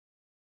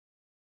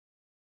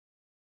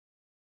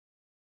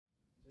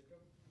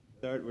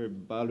Start where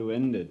Balu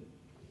ended.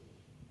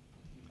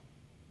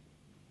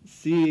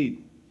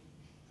 See,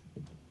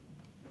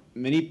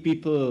 many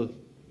people,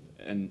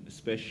 and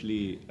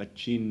especially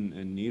Achin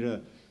and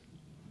Nira,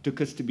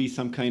 took us to be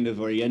some kind of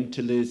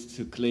Orientalists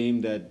who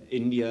claim that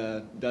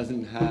India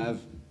doesn't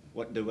have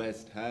what the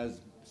West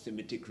has,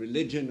 Semitic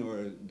religion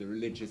or the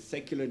religious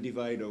secular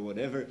divide or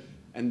whatever,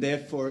 and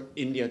therefore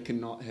India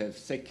cannot have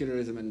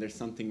secularism and there's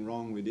something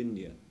wrong with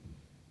India.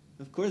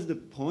 Of course, the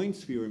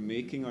points we were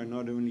making are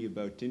not only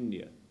about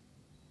India.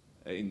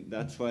 And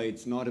that's why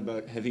it's not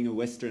about having a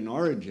Western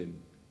origin,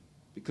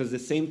 because the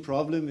same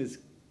problem is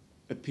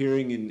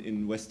appearing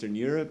in Western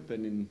Europe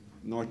and in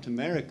North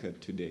America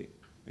today.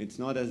 It's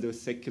not as though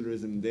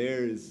secularism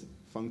there is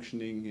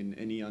functioning in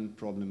any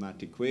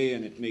unproblematic way,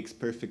 and it makes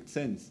perfect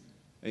sense.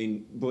 I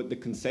mean, but the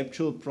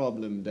conceptual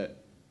problem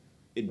that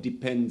it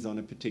depends on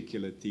a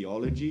particular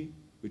theology,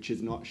 which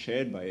is not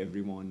shared by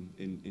everyone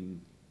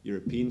in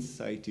European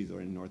societies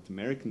or in North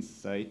American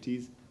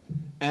societies,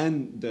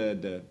 and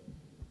the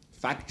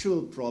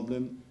factual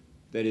problem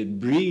that it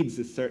breeds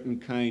a certain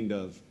kind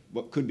of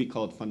what could be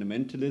called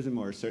fundamentalism,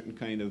 or a certain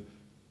kind of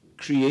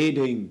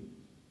creating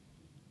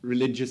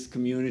religious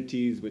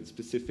communities with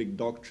specific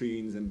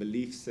doctrines and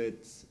belief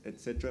sets,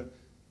 etc.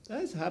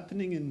 That is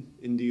happening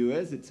in the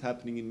US, it's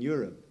happening in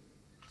Europe.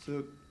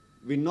 So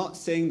we're not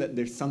saying that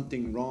there's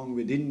something wrong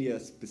with India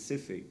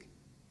specific,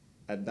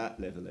 at that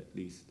level at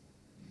least.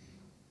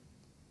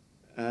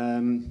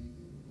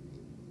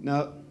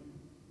 Now,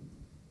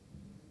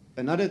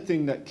 another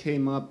thing that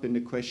came up in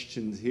the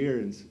questions here,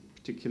 and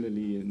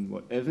particularly in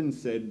what Evan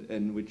said,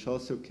 and which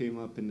also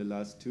came up in the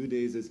last 2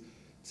 days, is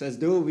it's as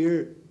though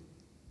we're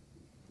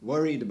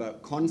worried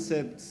about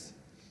concepts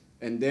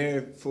and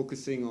they're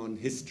focusing on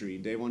history.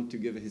 They want to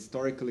give a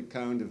historical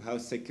account of how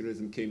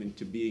secularism came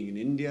into being in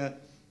India,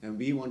 and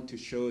we want to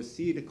show,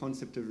 see, the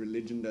concept of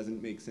religion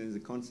doesn't make sense, the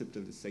concept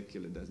of the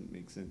secular doesn't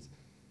make sense.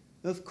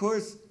 Now, of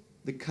course,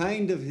 the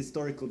kind of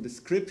historical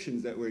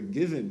descriptions that were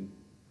given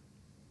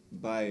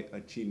by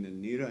Achin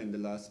and Nira in the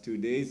last 2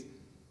 days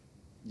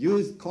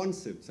used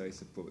concepts, I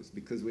suppose,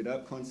 because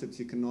without concepts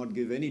you cannot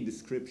give any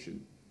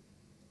description.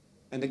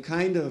 And the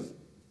kind of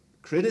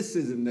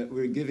criticism that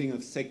we're giving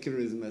of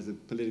secularism as a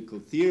political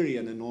theory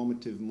and a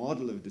normative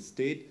model of the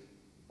state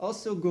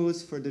also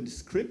goes for the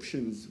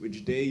descriptions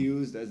which they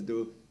used as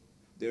though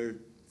they're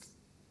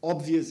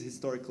obvious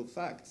historical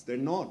facts. They're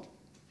not.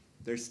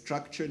 They're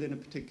structured in a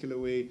particular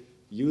way,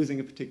 using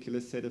a particular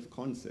set of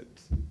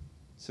concepts.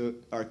 So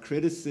our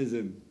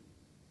criticism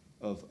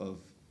of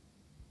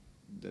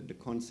the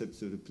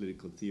concepts of the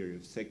political theory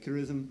of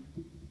secularism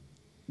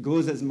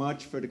goes as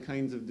much for the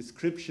kinds of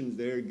descriptions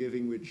they're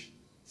giving which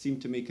seem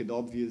to make it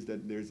obvious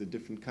that there's a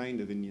different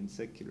kind of Indian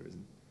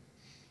secularism.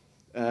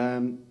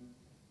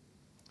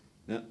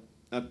 Now,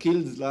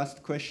 Akhil's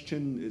last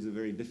question is a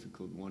very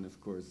difficult one, of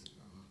course.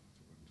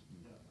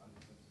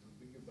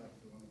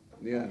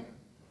 Yeah.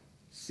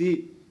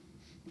 See,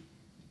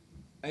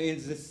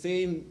 it's the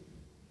same,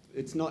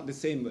 it's not the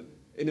same, but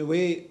in a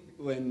way,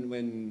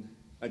 when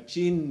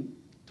Achin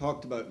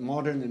talked about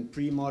modern and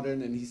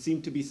pre-modern, and he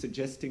seemed to be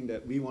suggesting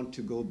that we want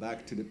to go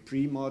back to the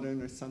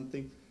pre-modern or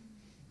something.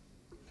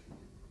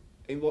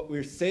 And what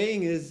we're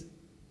saying is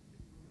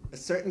a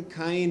certain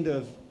kind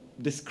of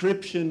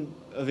description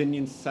of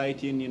Indian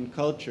society, Indian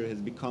culture has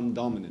become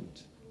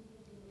dominant.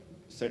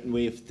 A certain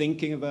way of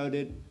thinking about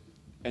it,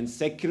 and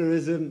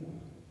secularism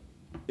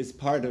is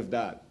part of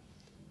that.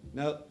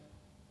 Now,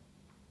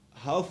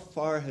 how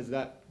far has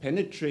that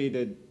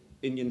penetrated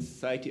Indian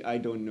society? I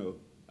don't know.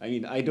 I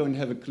mean, I don't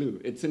have a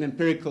clue. It's an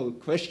empirical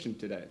question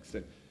to that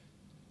extent.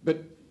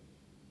 But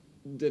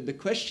the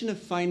question of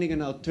finding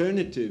an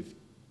alternative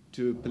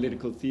to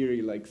political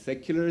theory like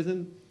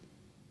secularism,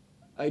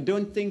 I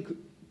don't think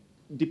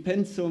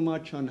depends so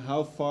much on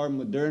how far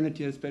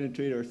modernity has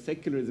penetrated or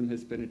secularism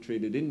has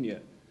penetrated India.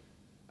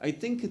 I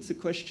think it's a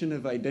question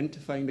of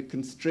identifying the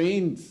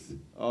constraints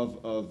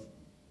of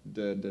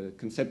the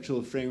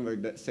conceptual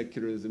framework that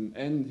secularism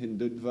and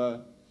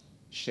Hindutva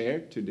share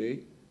today,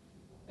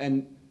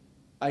 and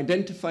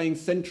identifying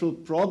central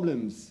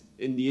problems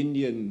in the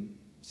Indian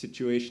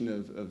situation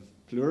of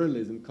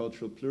pluralism,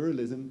 cultural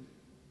pluralism,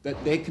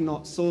 that they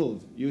cannot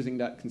solve using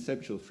that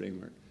conceptual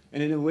framework.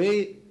 And in a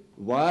way,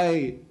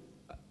 why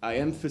I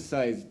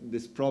emphasized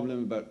this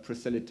problem about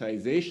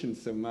proselytization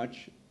so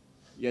much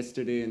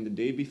yesterday and the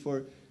day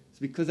before is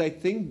because I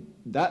think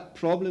that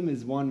problem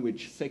is one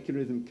which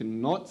secularism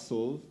cannot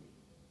solve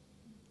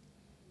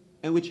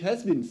and which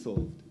has been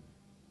solved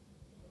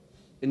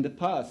in the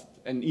past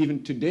and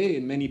even today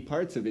in many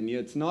parts of India.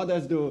 It's not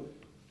as though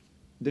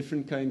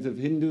different kinds of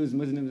Hindus,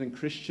 Muslims, and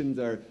Christians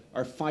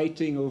are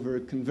fighting over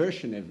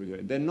conversion everywhere.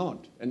 They're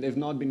not, and they've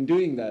not been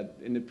doing that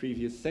in the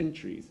previous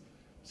centuries.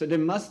 So there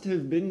must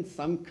have been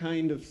some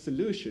kind of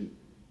solution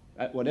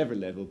at whatever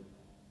level,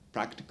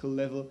 practical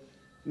level.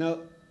 Now,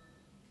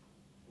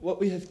 what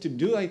we have to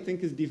do, I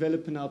think, is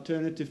develop an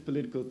alternative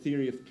political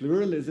theory of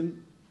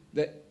pluralism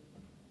that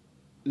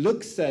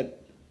looks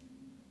at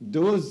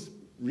those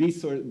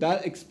resources,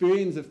 that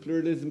experience of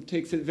pluralism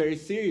takes it very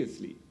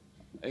seriously.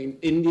 In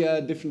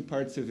India, different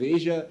parts of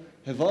Asia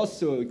have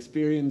also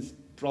experienced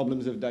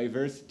problems of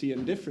diversity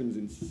and difference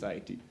in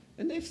society.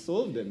 And they've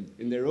solved them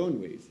in their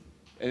own ways.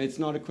 And it's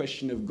not a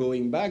question of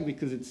going back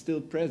because it's still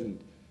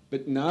present.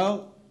 But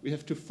now we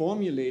have to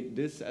formulate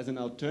this as an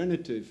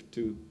alternative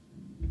to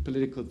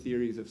political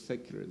theories of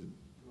secularism.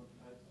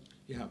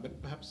 Yeah,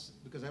 but perhaps,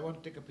 because I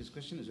want to take up his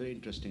question, is very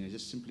interesting. I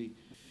just simply,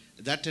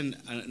 that and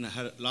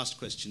her last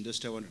question,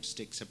 just I wanted to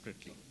take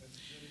separately.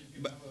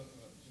 But,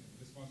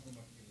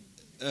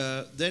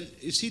 then,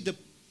 you see,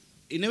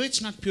 in a way,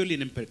 it's not purely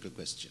an empirical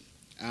question.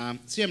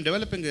 See, I'm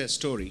developing a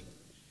story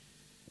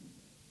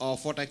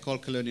of what I call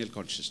colonial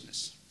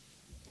consciousness.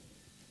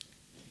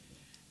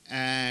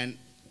 And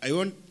I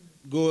won't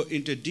go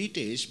into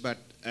details, but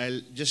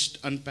I'll just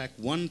unpack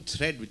one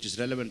thread which is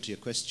relevant to your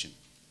question.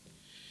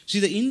 See,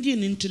 the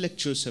Indian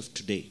intellectuals of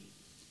today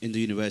in the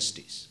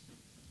universities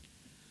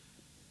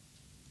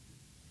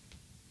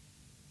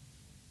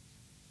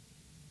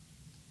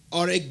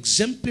are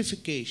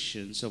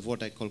exemplifications of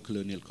what I call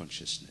colonial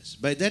consciousness.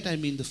 By that I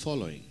mean the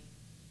following.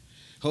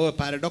 However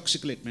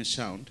paradoxical it may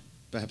sound,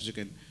 perhaps you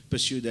can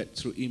pursue that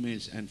through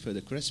emails and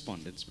further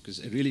correspondence, because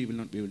I really will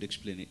not be able to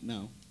explain it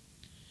now.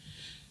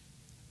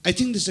 I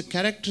think this is a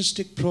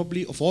characteristic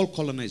probably of all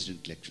colonized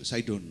intellectuals,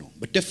 I don't know,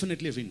 but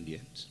definitely of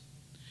Indians,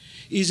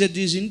 is that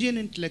these Indian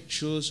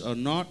intellectuals are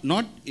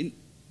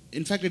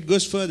in fact it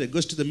goes further, it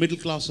goes to the middle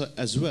class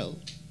as well,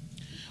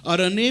 are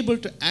unable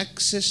to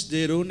access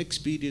their own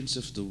experience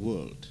of the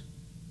world.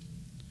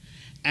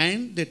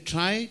 And they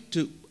try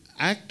to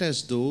act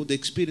as though the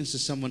experience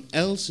of someone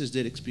else is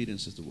their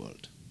experience of the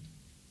world.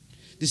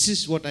 This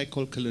is what I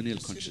call colonial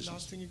consciousness. The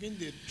last thing again,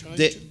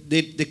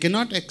 they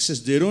cannot access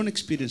their own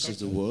experience of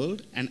the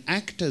world and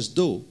act as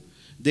though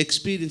the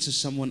experience of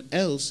someone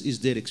else is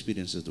their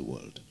experience of the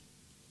world.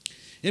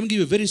 Let me give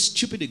you a very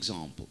stupid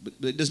example, but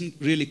it doesn't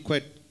really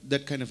quite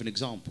that kind of an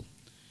example.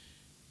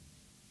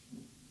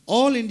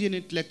 All Indian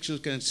intellectuals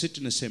can sit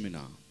in a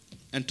seminar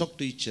and talk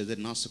to each other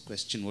and ask the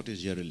question, what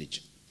is your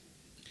religion?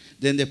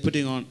 Then they're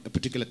putting on a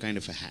particular kind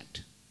of a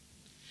hat.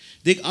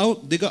 They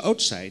go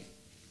outside,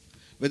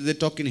 whether they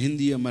talk in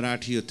Hindi or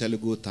Marathi or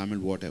Telugu or Tamil,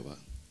 whatever.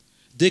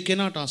 They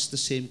cannot ask the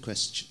same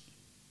question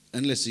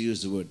unless they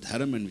use the word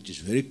dharam, which is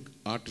very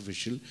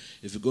artificial.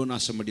 If you go and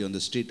ask somebody on the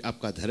street,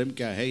 "Aapka dharam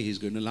kya hai?" he's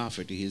going to laugh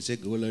at you. He'll say,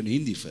 "Go learn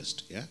Hindi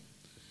first." Yeah?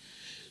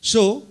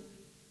 So,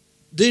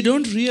 they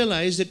don't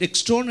realize that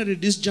extraordinary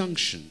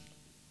disjunction.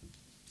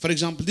 For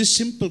example, this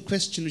simple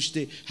question which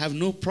they have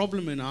no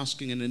problem in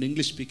asking in an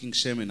English-speaking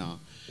seminar,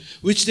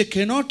 which they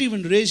cannot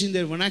even raise in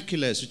their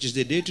vernaculars, which is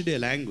their day-to-day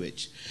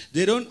language.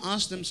 They don't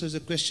ask themselves the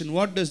question,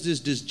 what is this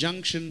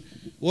disjunction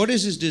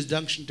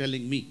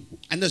telling me?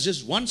 And there's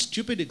just one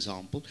stupid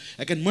example.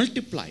 I can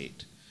multiply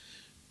it.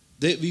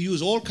 We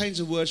use all kinds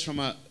of words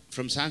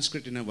from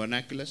Sanskrit in our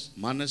vernaculars,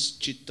 manas,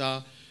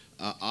 chitta,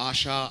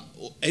 asha,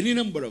 any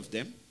number of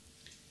them.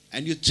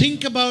 And you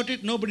think about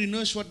it, nobody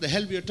knows what the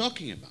hell we are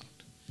talking about.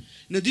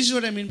 Now, this is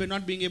what I mean by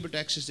not being able to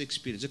access the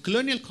experience. The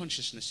colonial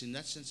consciousness, in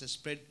that sense, has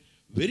spread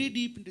very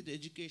deep into the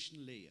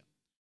educational layer.